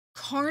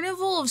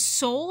Carnival of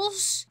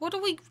Souls? What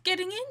are we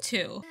getting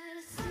into?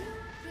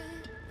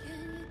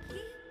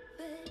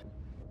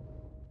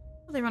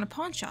 Oh, they run a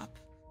pawn shop.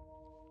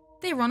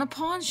 They run a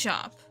pawn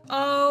shop.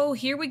 Oh,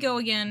 here we go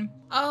again.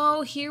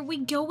 Oh, here we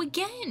go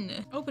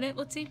again. Open it.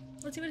 Let's see.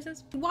 Let's see what it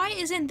says. Why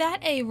isn't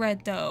that A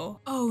red though?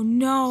 Oh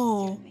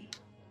no.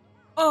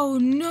 Oh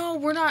no,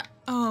 we're not.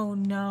 Oh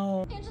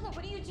no. Angela,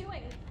 what are you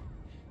doing?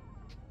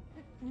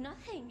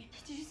 Nothing.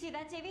 Did you see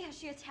that, Davy? How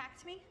she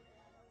attacked me?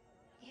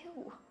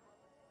 Ew.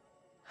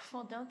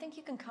 Well, don't think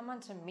you can come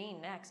on to me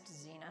next,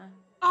 Xena.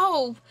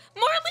 Oh,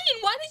 Marlene,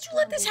 why did you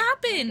let this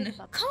happen?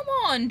 Come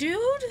on, dude.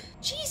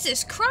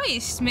 Jesus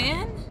Christ,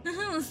 man.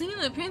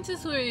 Xena, the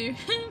Princess Warrior.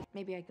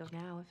 Maybe I'd go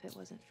now if it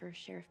wasn't for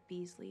Sheriff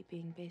Beasley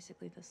being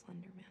basically the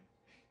Slender Man.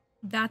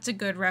 That's a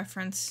good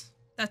reference.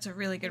 That's a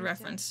really good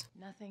reference.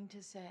 Nothing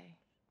to say.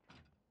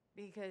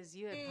 Because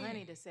you had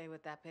plenty to say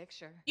with that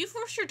picture. You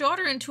forced your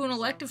daughter into an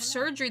elective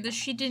surgery that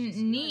she didn't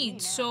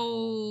need,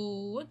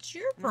 so what's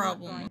your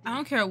problem? I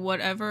don't care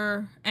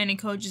whatever any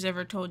coach has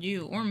ever told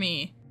you, or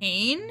me.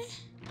 Pain?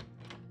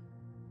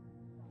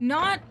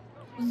 Not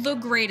the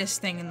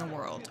greatest thing in the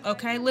world,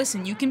 okay?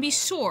 Listen, you can be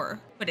sore,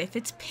 but if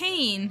it's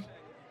pain,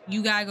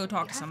 you gotta go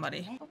talk to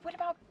somebody. But what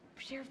about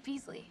Sheriff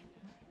Beasley?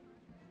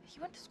 He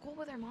went to school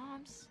with our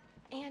moms,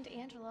 and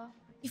Angela.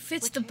 He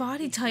fits the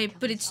body type,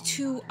 but it's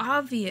too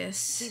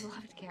obvious. He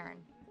loved Karen.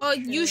 Oh,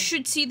 you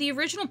should see the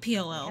original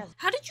PLL.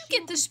 How did you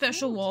get this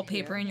special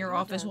wallpaper in your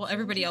office while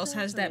everybody else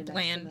has that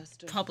bland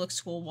public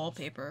school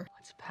wallpaper?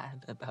 What's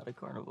bad about a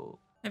carnival?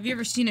 Have you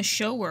ever seen a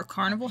show where a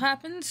carnival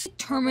happens?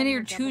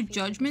 Terminator 2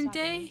 Judgment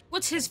Day?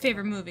 What's his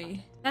favorite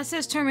movie? That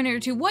says Terminator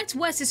 2. What's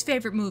Wes's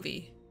favorite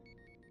movie?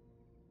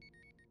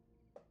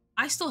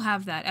 I still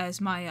have that as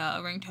my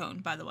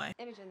ringtone, by the way.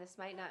 Imogen, this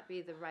might not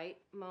be the right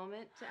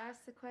moment to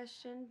ask the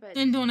question, but...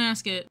 Then don't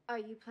ask it. Are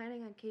you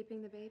planning on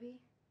keeping the baby?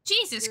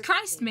 Jesus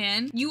Christ,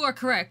 man. You are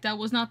correct. That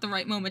was not the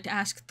right moment to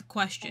ask the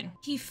question.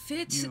 He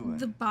fits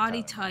the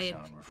body type,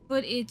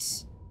 but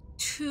it's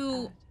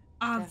too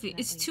obvious.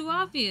 It's too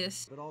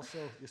obvious. But also,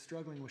 you're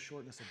struggling with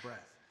shortness of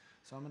breath,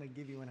 so I'm gonna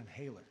give you an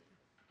inhaler.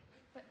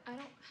 But I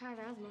don't have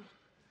asthma.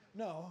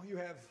 No, you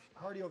have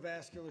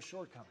cardiovascular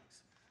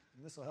shortcomings,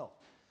 and this will help.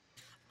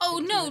 Oh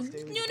no,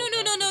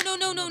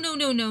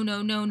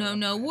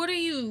 no. What are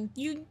you?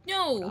 You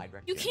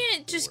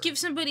can't just give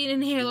somebody an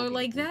inhaler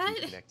like that.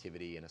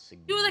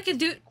 Do like a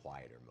dude.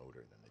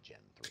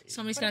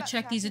 Somebody's gotta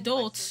check these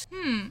adults.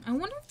 I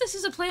wonder if this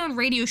is a play on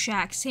Radio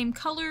Shack. Same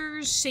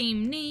colors,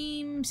 same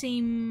name,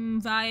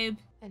 same vibe.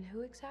 And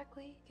who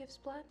exactly gives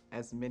blood?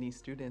 As many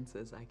students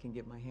as I can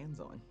get my hands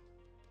on.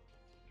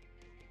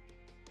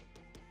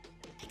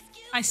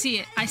 I see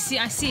it. I see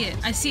it. I see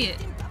it.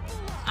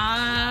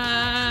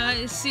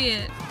 I see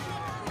it.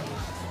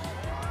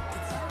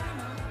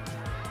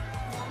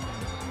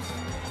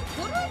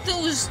 What are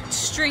those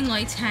string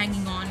lights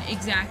hanging on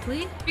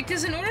exactly?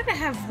 Because in order to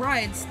have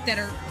rides that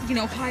are, you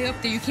know, high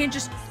up there, you can't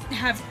just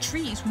have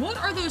trees. What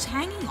are those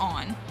hanging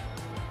on?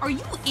 Are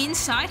you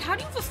inside? How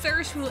do you have a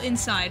Ferris wheel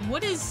inside?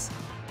 What is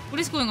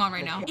going on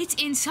right now? It's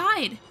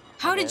inside.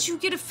 How did you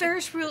get a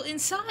Ferris wheel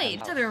inside?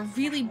 It's either a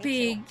really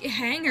big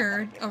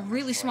hanger, a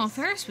really small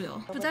Ferris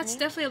wheel. But that's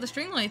definitely how the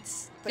string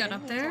lights got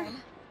up there.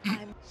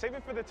 Save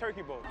it for the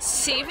turkey bowl.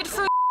 Save it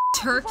for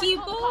turkey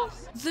bowl?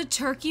 The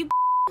turkey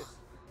bowl?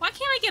 Why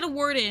can't I get a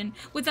word in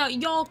without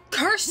y'all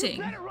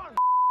cursing?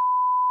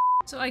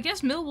 So I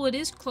guess Millwood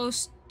is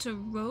close to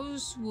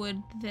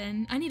Rosewood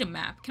then. I need a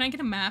map. Can I get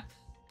a map?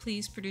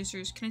 Please,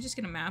 producers, can I just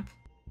get a map?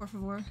 Por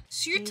favor.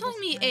 So you're telling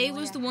me A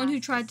was the one who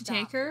tried to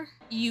take her?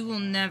 You will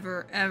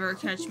never, ever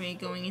catch me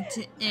going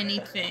into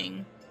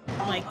anything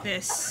like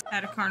this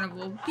at a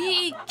carnival.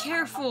 Be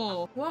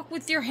careful. Walk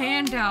with your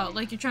hand out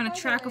like you're trying to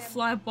track a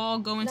fly ball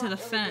going to the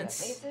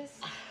fence.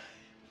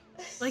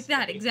 Like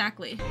that,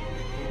 exactly.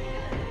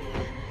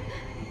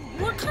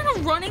 What kind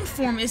of running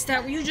form is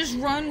that where you just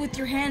run with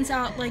your hands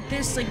out like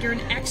this, like you're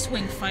an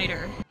X-Wing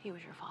fighter? He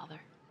was your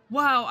father.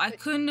 Wow, I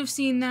couldn't have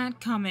seen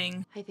that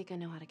coming. I think I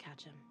know how to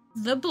catch him.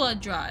 The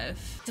blood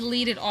drive.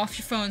 Delete it off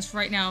your phones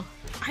right now.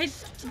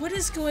 What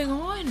is going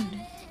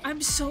on?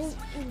 I'm so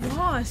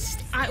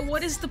lost.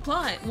 What is the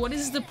plot? What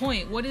is the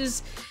point? What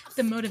is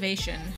the motivation?